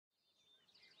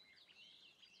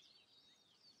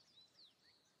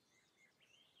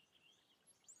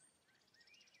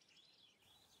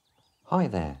Hi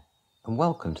there, and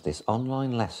welcome to this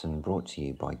online lesson brought to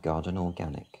you by Garden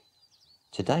Organic.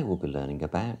 Today we'll be learning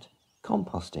about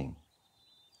composting.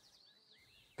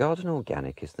 Garden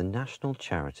Organic is the national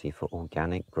charity for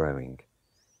organic growing.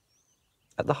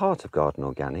 At the heart of Garden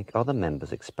Organic are the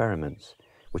members' experiments,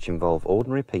 which involve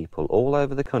ordinary people all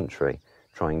over the country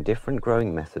trying different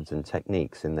growing methods and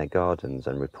techniques in their gardens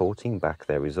and reporting back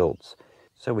their results,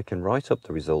 so we can write up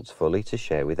the results fully to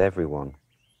share with everyone.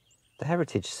 The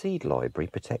Heritage Seed Library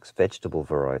protects vegetable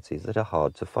varieties that are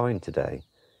hard to find today.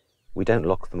 We don't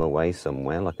lock them away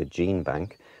somewhere like a gene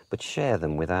bank, but share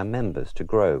them with our members to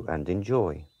grow and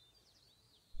enjoy.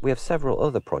 We have several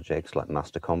other projects like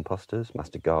master composters,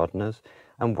 master gardeners,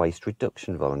 and waste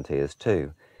reduction volunteers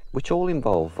too, which all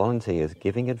involve volunteers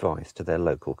giving advice to their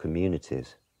local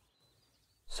communities.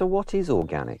 So what is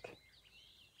organic?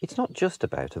 It's not just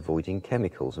about avoiding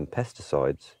chemicals and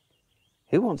pesticides.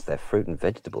 Who wants their fruit and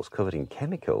vegetables covered in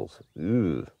chemicals?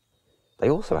 Ooh. They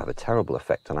also have a terrible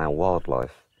effect on our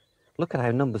wildlife. Look at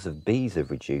how numbers of bees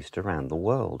have reduced around the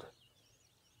world.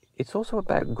 It's also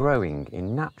about growing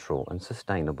in natural and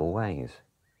sustainable ways.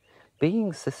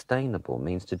 Being sustainable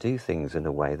means to do things in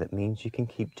a way that means you can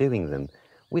keep doing them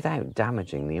without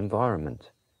damaging the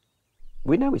environment.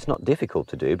 We know it's not difficult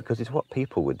to do because it's what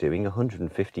people were doing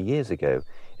 150 years ago,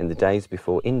 in the days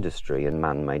before industry and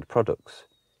man-made products.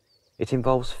 It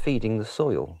involves feeding the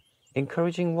soil,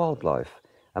 encouraging wildlife,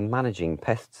 and managing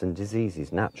pests and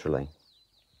diseases naturally.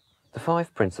 The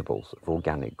 5 principles of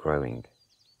organic growing.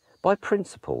 By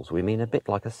principles, we mean a bit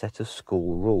like a set of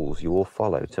school rules you all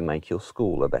follow to make your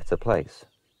school a better place.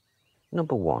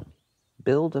 Number 1,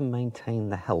 build and maintain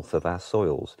the health of our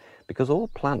soils, because all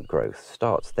plant growth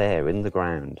starts there in the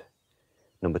ground.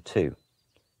 Number 2,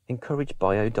 encourage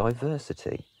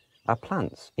biodiversity, our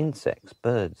plants, insects,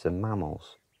 birds, and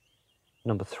mammals.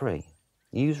 Number 3,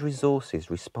 use resources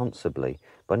responsibly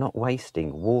by not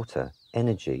wasting water,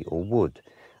 energy or wood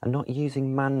and not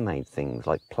using man-made things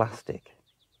like plastic.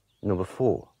 Number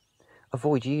 4,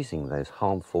 avoid using those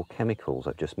harmful chemicals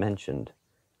I've just mentioned.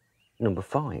 Number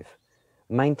 5,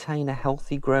 maintain a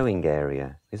healthy growing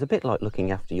area. It's a bit like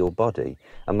looking after your body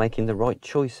and making the right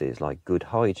choices like good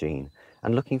hygiene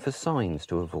and looking for signs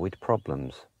to avoid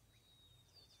problems.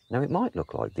 Now it might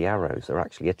look like the arrows are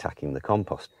actually attacking the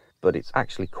compost, but it's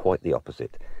actually quite the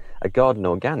opposite. At Garden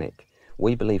Organic,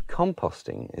 we believe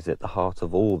composting is at the heart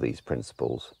of all these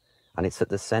principles, and it's at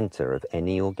the centre of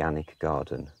any organic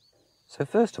garden. So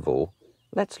first of all,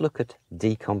 let's look at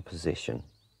decomposition.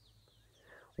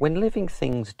 When living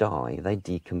things die, they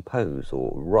decompose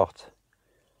or rot.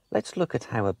 Let's look at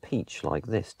how a peach like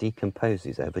this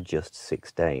decomposes over just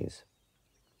 6 days.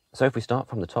 So if we start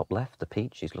from the top left, the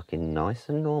peach is looking nice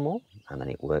and normal, and then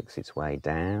it works its way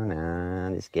down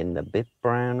and it's getting a bit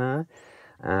browner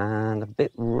and a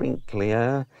bit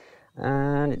wrinklier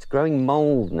and it's growing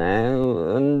mold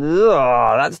now, and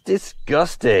that's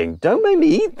disgusting. Don't make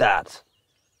me eat that.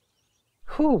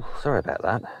 Whew, sorry about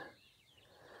that.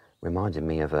 Reminded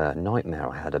me of a nightmare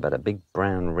I had about a big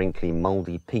brown wrinkly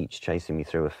mouldy peach chasing me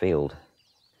through a field.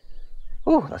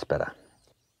 Oh, that's better.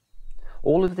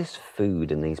 All of this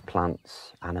food and these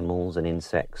plants, animals and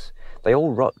insects, they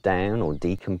all rot down or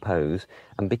decompose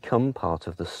and become part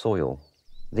of the soil.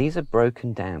 These are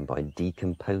broken down by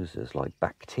decomposers like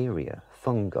bacteria,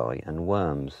 fungi and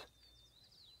worms.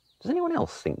 Does anyone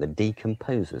else think the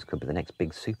decomposers could be the next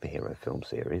big superhero film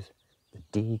series?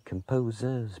 The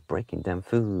decomposers breaking down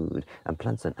food and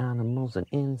plants and animals and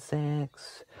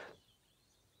insects.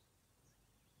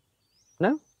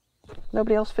 No?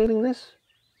 Nobody else feeling this?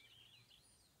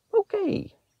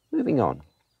 Okay, moving on.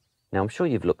 Now I'm sure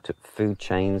you've looked at food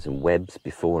chains and webs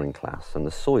before in class, and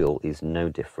the soil is no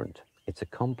different. It's a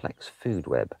complex food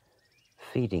web,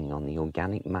 feeding on the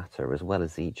organic matter as well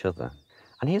as each other.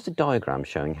 And here's a diagram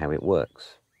showing how it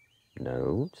works.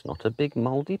 No, it's not a big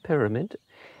mouldy pyramid.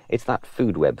 It's that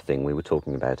food web thing we were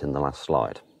talking about in the last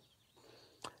slide.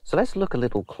 So let's look a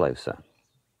little closer.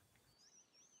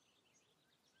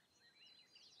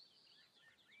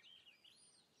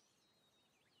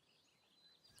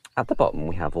 At the bottom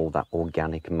we have all that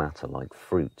organic matter like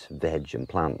fruit, veg and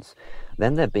plants.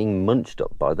 Then they're being munched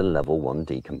up by the level 1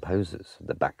 decomposers,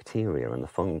 the bacteria and the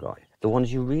fungi, the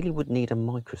ones you really would need a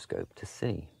microscope to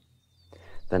see.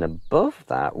 Then above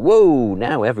that, whoa,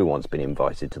 now everyone's been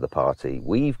invited to the party.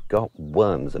 We've got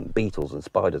worms and beetles and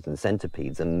spiders and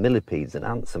centipedes and millipedes and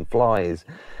ants and flies.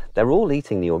 They're all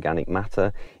eating the organic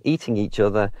matter, eating each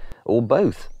other, or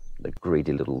both, the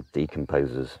greedy little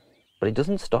decomposers. But it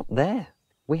doesn't stop there.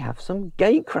 we have some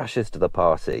gate crashers to the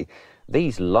party.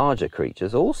 These larger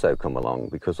creatures also come along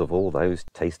because of all those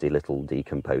tasty little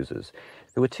decomposers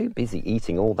who are too busy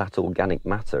eating all that organic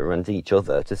matter and each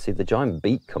other to see the giant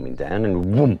beak coming down,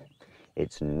 and whoom,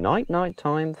 it's night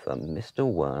time for Mr.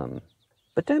 Worm.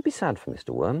 But don't be sad for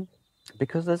Mr. Worm,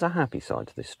 because there's a happy side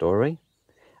to this story,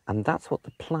 and that's what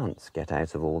the plants get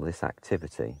out of all this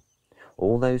activity.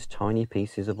 All those tiny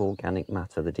pieces of organic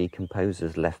matter the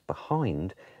decomposers left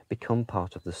behind become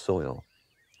part of the soil,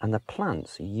 and the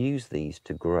plants use these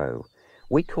to grow.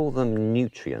 We call them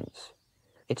nutrients.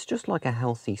 It's just like a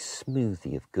healthy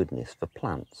smoothie of goodness for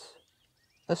plants.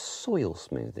 A soil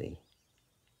smoothie.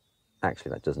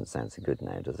 Actually, that doesn't sound so good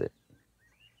now, does it?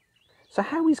 So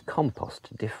how is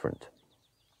compost different?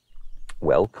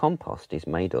 Well, compost is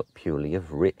made up purely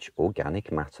of rich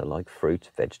organic matter like fruit,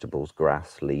 vegetables,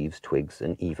 grass, leaves, twigs,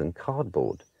 and even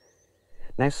cardboard.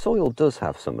 Now, soil does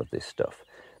have some of this stuff,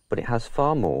 but it has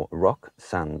far more rock,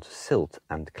 sand, silt,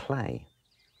 and clay.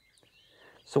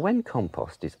 So when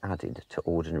compost is added to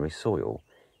ordinary soil,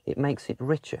 it makes it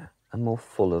richer and more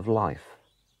full of life.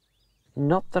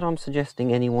 Not that I'm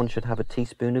suggesting anyone should have a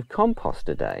teaspoon of compost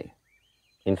a day.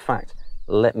 In fact,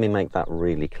 let me make that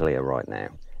really clear right now.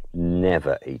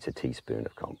 Never eat a teaspoon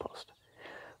of compost.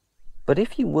 But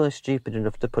if you were stupid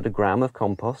enough to put a gram of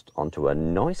compost onto a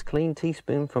nice clean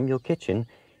teaspoon from your kitchen,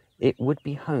 it would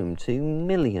be home to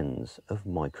millions of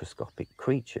microscopic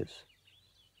creatures.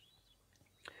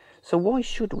 So why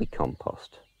should we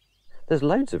compost? There's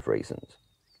loads of reasons.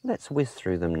 Let's whiz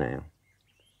through them now.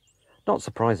 Not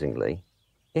surprisingly,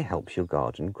 it helps your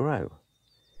garden grow.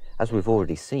 As we've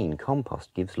already seen,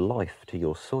 compost gives life to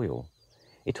your soil.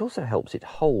 It also helps it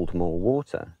hold more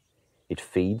water. It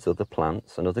feeds other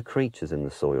plants and other creatures in the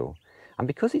soil. And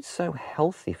because it's so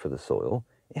healthy for the soil,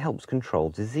 it helps control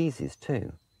diseases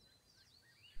too.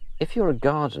 If you're a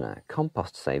gardener,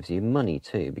 compost saves you money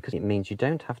too, because it means you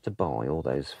don't have to buy all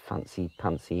those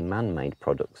fancy-pantsy man-made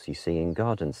products you see in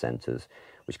garden centres,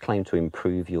 which claim to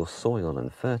improve your soil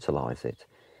and fertilise it.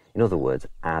 In other words,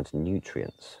 add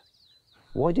nutrients.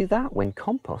 Why do that when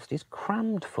compost is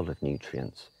crammed full of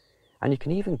nutrients? And you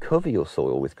can even cover your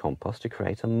soil with compost to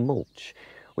create a mulch,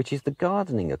 which is the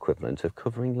gardening equivalent of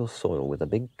covering your soil with a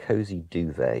big cosy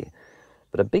duvet.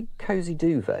 But a big cosy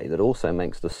duvet that also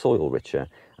makes the soil richer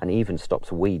and even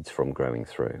stops weeds from growing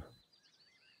through.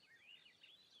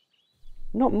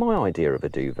 Not my idea of a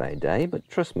duvet day, but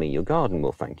trust me, your garden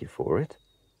will thank you for it.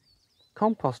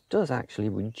 Compost does actually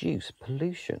reduce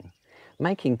pollution.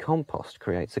 Making compost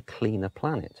creates a cleaner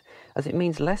planet, as it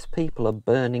means less people are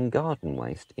burning garden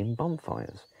waste in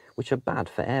bonfires, which are bad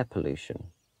for air pollution.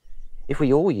 If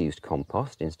we all used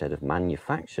compost instead of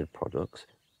manufactured products,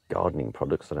 gardening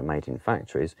products that are made in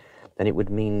factories, then it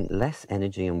would mean less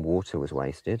energy and water was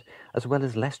wasted, as well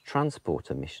as less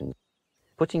transport emissions.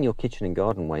 Putting your kitchen and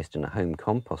garden waste in a home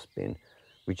compost bin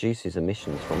reduces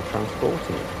emissions from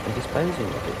transporting it and disposing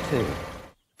of it too.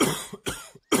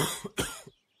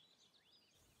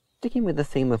 Sticking with the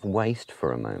theme of waste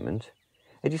for a moment,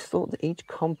 it is thought that each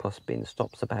compost bin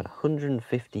stops about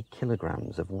 150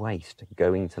 kilograms of waste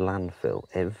going to landfill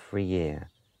every year.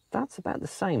 That's about the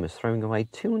same as throwing away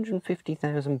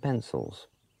 250,000 pencils.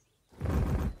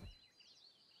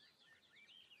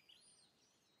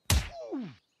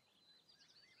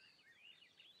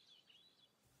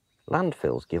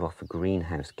 Landfills give off a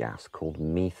greenhouse gas called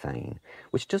methane,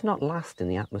 which does not last in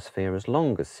the atmosphere as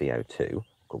long as CO2,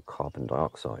 called carbon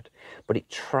dioxide, but it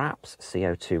traps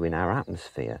CO2 in our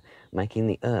atmosphere, making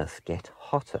the Earth get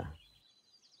hotter.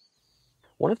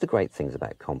 One of the great things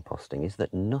about composting is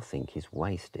that nothing is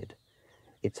wasted.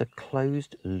 It's a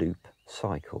closed loop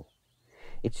cycle.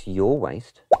 It's your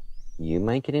waste, you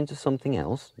make it into something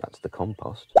else, that's the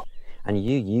compost, and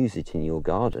you use it in your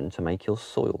garden to make your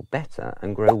soil better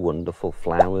and grow wonderful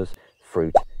flowers,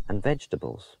 fruit and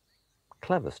vegetables.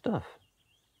 Clever stuff.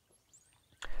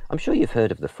 I'm sure you've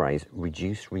heard of the phrase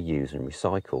reduce, reuse and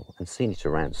recycle and seen it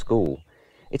around school.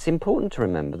 It's important to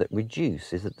remember that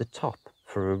reduce is at the top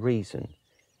for a reason.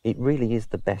 It really is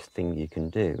the best thing you can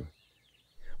do.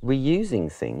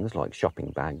 Reusing things like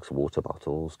shopping bags, water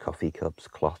bottles, coffee cups,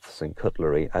 cloths and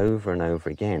cutlery over and over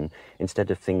again instead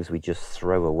of things we just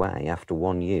throw away after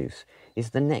one use is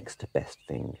the next best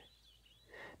thing.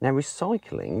 Now,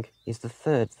 recycling is the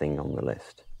third thing on the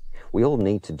list. We all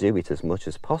need to do it as much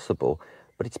as possible,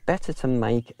 but it's better to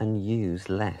make and use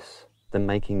less than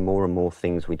making more and more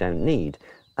things we don't need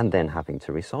and then having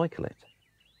to recycle it.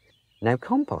 Now,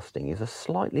 composting is a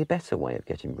slightly better way of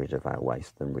getting rid of our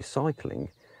waste than recycling,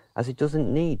 as it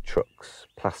doesn't need trucks,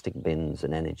 plastic bins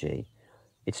and energy.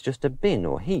 It's just a bin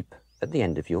or heap at the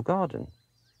end of your garden.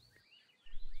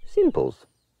 Simples.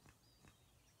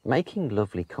 Making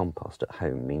lovely compost at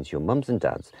home means your mums and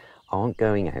dads aren't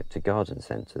going out to garden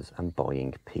centres and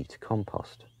buying peat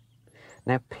compost.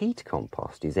 Now, peat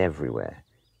compost is everywhere.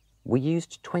 We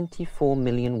used 24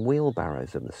 million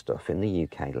wheelbarrows of the stuff in the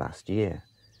UK last year.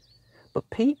 But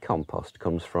peat compost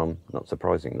comes from, not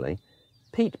surprisingly,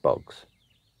 peat bogs.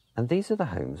 And these are the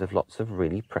homes of lots of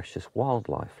really precious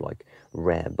wildlife like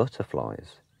rare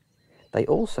butterflies. They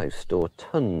also store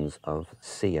tons of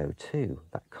CO2,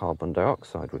 that carbon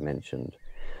dioxide we mentioned.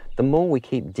 The more we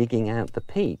keep digging out the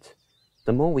peat,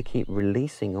 the more we keep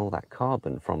releasing all that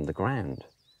carbon from the ground.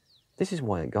 This is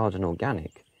why at Garden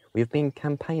Organic, we have been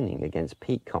campaigning against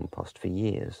peat compost for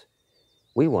years.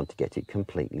 We want to get it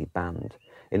completely banned,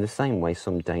 in the same way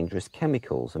some dangerous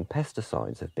chemicals and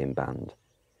pesticides have been banned.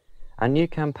 Our new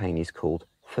campaign is called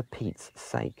For Peat's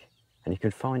Sake, and you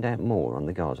can find out more on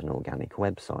the Garden Organic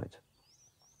website.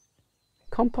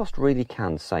 Compost really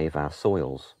can save our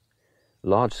soils.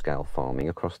 Large-scale farming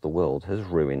across the world has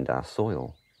ruined our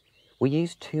soil. We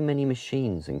use too many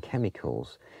machines and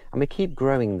chemicals, and we keep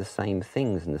growing the same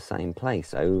things in the same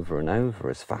place over and over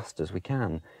as fast as we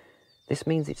can. This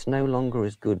means it's no longer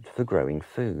as good for growing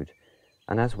food,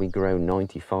 and as we grow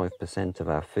 95% of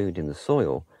our food in the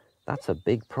soil, that's a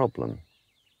big problem.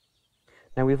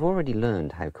 Now, we've already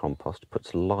learned how compost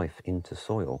puts life into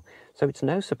soil, so it's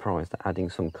no surprise that adding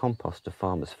some compost to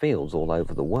farmers' fields all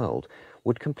over the world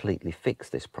would completely fix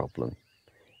this problem.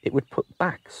 It would put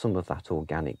back some of that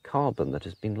organic carbon that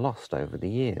has been lost over the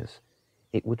years.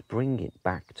 It would bring it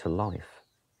back to life.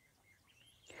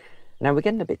 Now, we're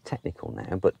getting a bit technical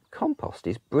now, but compost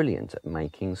is brilliant at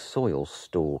making soil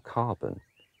store carbon.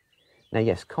 Now,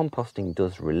 yes, composting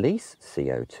does release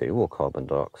CO2 or carbon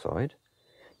dioxide.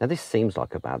 Now, this seems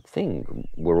like a bad thing.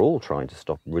 We're all trying to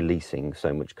stop releasing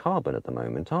so much carbon at the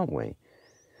moment, aren't we?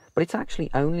 But it's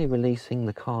actually only releasing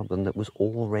the carbon that was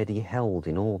already held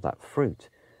in all that fruit,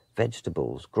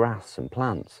 vegetables, grass and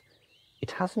plants.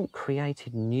 It hasn't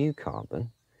created new carbon.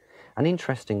 And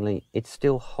interestingly, it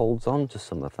still holds on to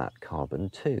some of that carbon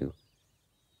too.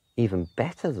 Even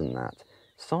better than that,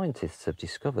 scientists have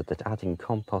discovered that adding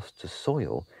compost to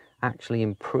soil actually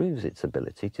improves its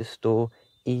ability to store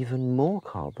even more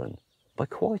carbon by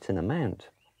quite an amount.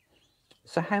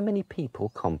 So how many people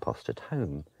compost at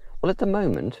home? Well, at the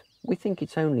moment, we think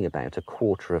it's only about a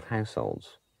quarter of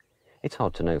households. It's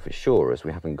hard to know for sure as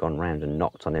we haven't gone round and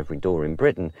knocked on every door in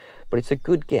Britain, but it's a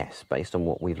good guess based on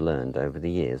what we've learned over the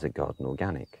years at Garden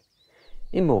Organic.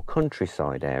 In more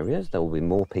countryside areas, there will be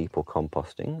more people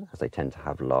composting as they tend to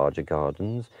have larger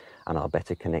gardens and are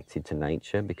better connected to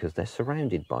nature because they're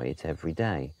surrounded by it every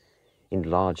day. In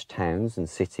large towns and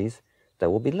cities, there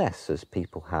will be less as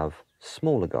people have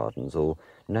smaller gardens or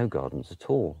no gardens at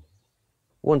all.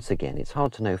 Once again, it's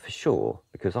hard to know for sure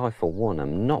because I, for one,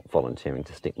 am not volunteering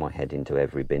to stick my head into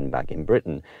every bin bag in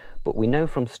Britain, but we know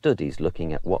from studies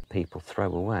looking at what people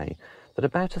throw away that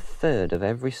about a third of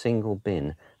every single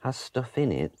bin has stuff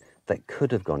in it that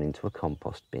could have gone into a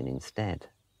compost bin instead.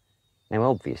 Now,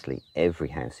 obviously, every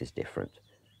house is different,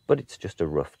 but it's just a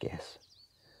rough guess.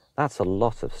 That's a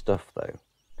lot of stuff, though.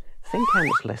 Think how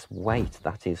much less weight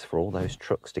that is for all those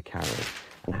trucks to carry,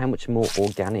 and how much more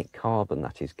organic carbon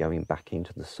that is going back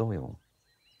into the soil.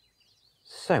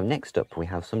 So next up we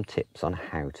have some tips on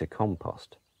how to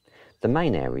compost. The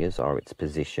main areas are its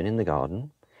position in the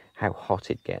garden, how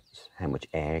hot it gets, how much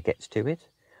air gets to it,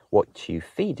 what you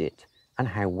feed it, and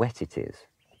how wet it is.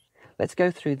 Let's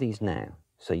go through these now,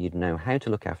 so you'd know how to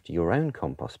look after your own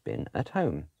compost bin at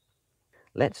home.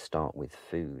 Let's start with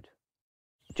food.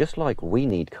 Just like we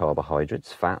need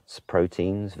carbohydrates, fats,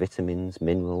 proteins, vitamins,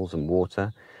 minerals and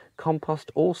water,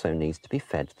 compost also needs to be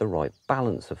fed the right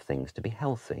balance of things to be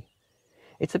healthy.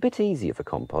 It's a bit easier for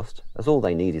compost, as all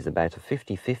they need is about a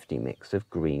 50-50 mix of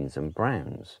greens and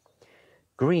browns.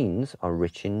 Greens are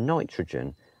rich in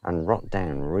nitrogen and rot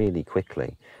down really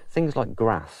quickly, things like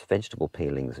grass, vegetable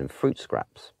peelings and fruit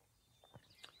scraps.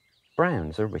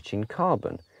 Browns are rich in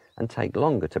carbon and take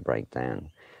longer to break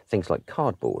down, things like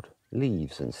cardboard,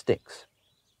 leaves and sticks.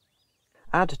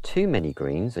 Add too many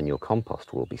greens and your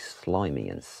compost will be slimy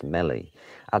and smelly.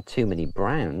 Add too many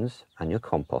browns and your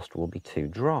compost will be too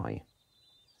dry.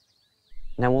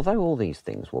 Now, although all these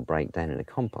things will break down in a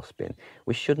compost bin,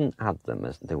 we shouldn't add them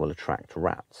as they will attract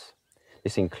rats.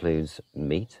 This includes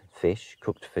meat, fish,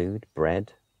 cooked food,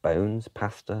 bread, bones,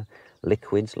 pasta,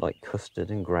 liquids like custard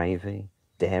and gravy,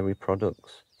 dairy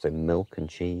products, so milk and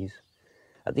cheese.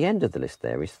 At the end of the list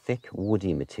there is thick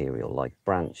woody material like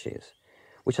branches,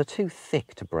 which are too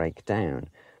thick to break down,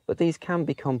 but these can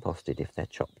be composted if they're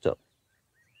chopped up.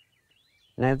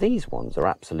 Now these ones are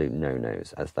absolute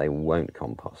no-nos as they won't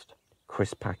compost.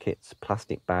 crisp packets,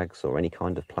 plastic bags or any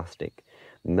kind of plastic,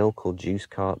 milk or juice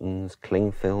cartons,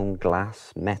 cling film,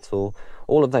 glass, metal,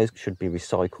 all of those should be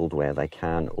recycled where they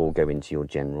can or go into your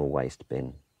general waste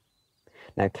bin.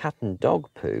 Now, cat and dog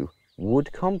poo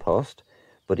would compost,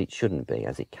 but it shouldn't be,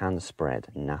 as it can spread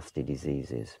nasty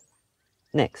diseases.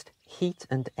 Next, heat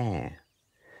and air.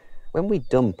 When we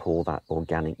dump all that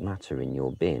organic matter in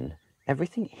your bin,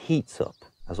 everything heats up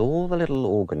as all the little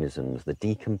organisms, the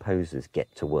decomposers,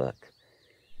 get to work.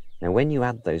 Now, when you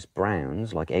add those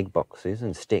browns, like egg boxes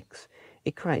and sticks,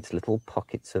 it creates little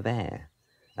pockets of air,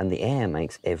 and the air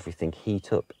makes everything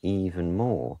heat up even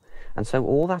more, and so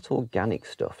all that organic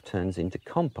stuff turns into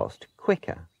compost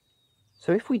quicker.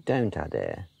 So if we don't add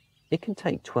air, it can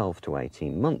take 12 to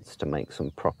 18 months to make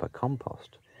some proper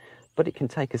compost, but it can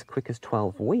take as quick as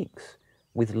 12 weeks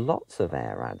with lots of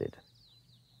air added.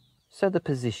 So the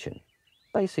position,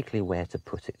 basically where to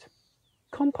put it.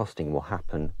 Composting will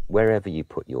happen wherever you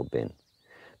put your bin,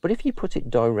 but if you put it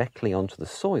directly onto the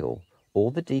soil,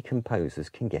 all the decomposers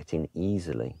can get in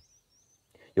easily.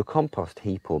 Your compost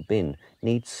heap or bin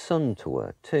needs sun to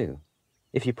work too.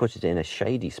 If you put it in a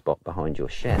shady spot behind your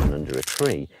shed and under a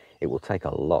tree, it will take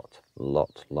a lot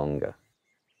longer.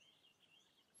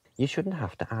 You shouldn't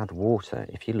have to add water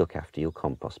if you look after your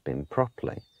compost bin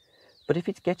properly, but if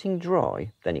it's getting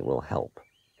dry, then it will help.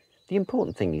 The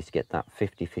important thing is to get that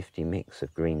 50-50 mix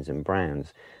of greens and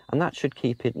browns, and that should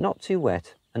keep it not too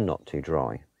wet and not too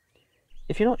dry.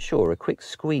 If you're not sure, a quick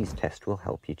squeeze test will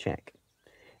help you check.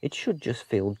 It should just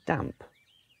feel damp.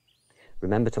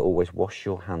 Remember to always wash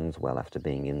your hands well after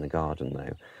being in the garden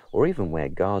though, or even wear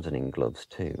gardening gloves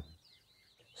too.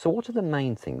 So what are the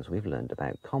main things we've learned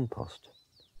about compost?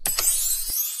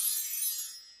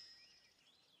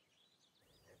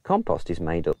 Compost is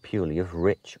made up purely of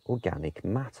rich organic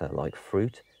matter like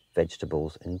fruit,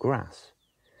 vegetables and grass.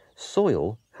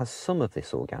 Soil has some of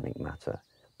this organic matter,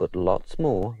 but lots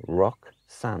more rock,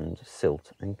 sand,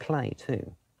 silt and clay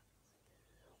too.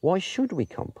 Why should we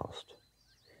compost?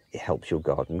 It helps your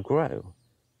garden grow.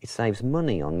 It saves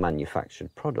money on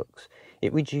manufactured products.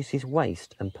 It reduces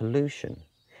waste and pollution.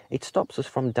 It stops us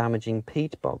from damaging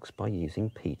peat bogs by using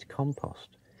peat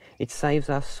compost. It saves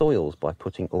our soils by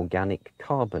putting organic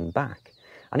carbon back.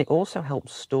 And it also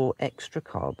helps store extra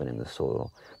carbon in the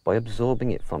soil by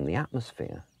absorbing it from the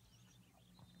atmosphere.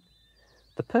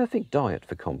 The perfect diet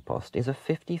for compost is a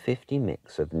 50-50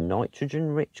 mix of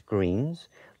nitrogen-rich greens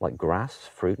like grass,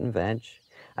 fruit and veg,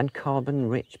 and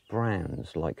carbon-rich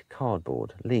browns like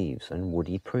cardboard, leaves and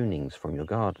woody prunings from your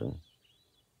garden.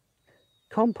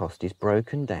 Compost is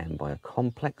broken down by a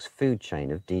complex food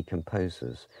chain of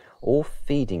decomposers, all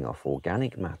feeding off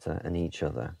organic matter and each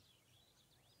other.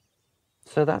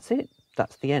 So that's it.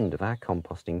 That's the end of our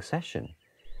composting session.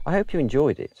 I hope you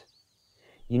enjoyed it.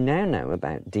 You now know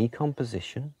about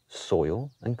decomposition,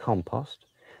 soil and compost,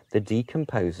 the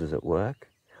decomposers at work,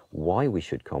 why we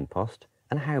should compost,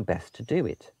 and how best to do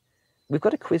it. We've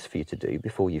got a quiz for you to do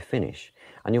before you finish,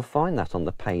 and you'll find that on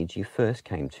the page you first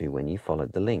came to when you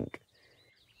followed the link.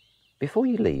 Before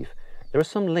you leave, there are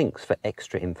some links for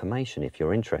extra information if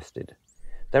you're interested.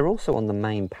 They're also on the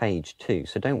main page too,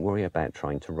 so don't worry about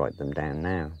trying to write them down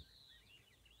now.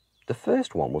 The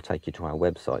first one will take you to our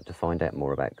website to find out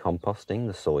more about composting,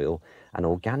 the soil, and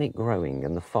organic growing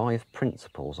and the 5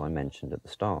 principles I mentioned at the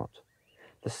start.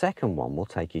 The second one will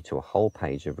take you to a whole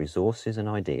page of resources and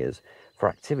ideas for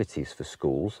activities for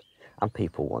schools and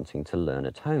people wanting to learn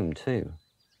at home too.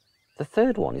 The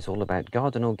third one is all about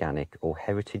Garden Organic or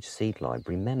Heritage Seed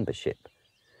Library membership.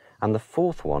 And the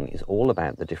fourth one is all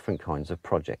about the different kinds of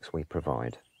projects we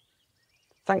provide.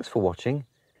 Thanks for watching.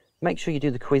 Make sure you do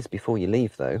the quiz before you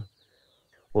leave though.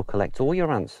 We'll collect all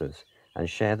your answers and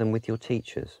share them with your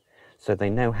teachers so they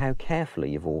know how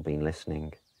carefully you've all been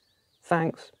listening.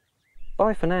 Thanks.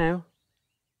 Bye for now.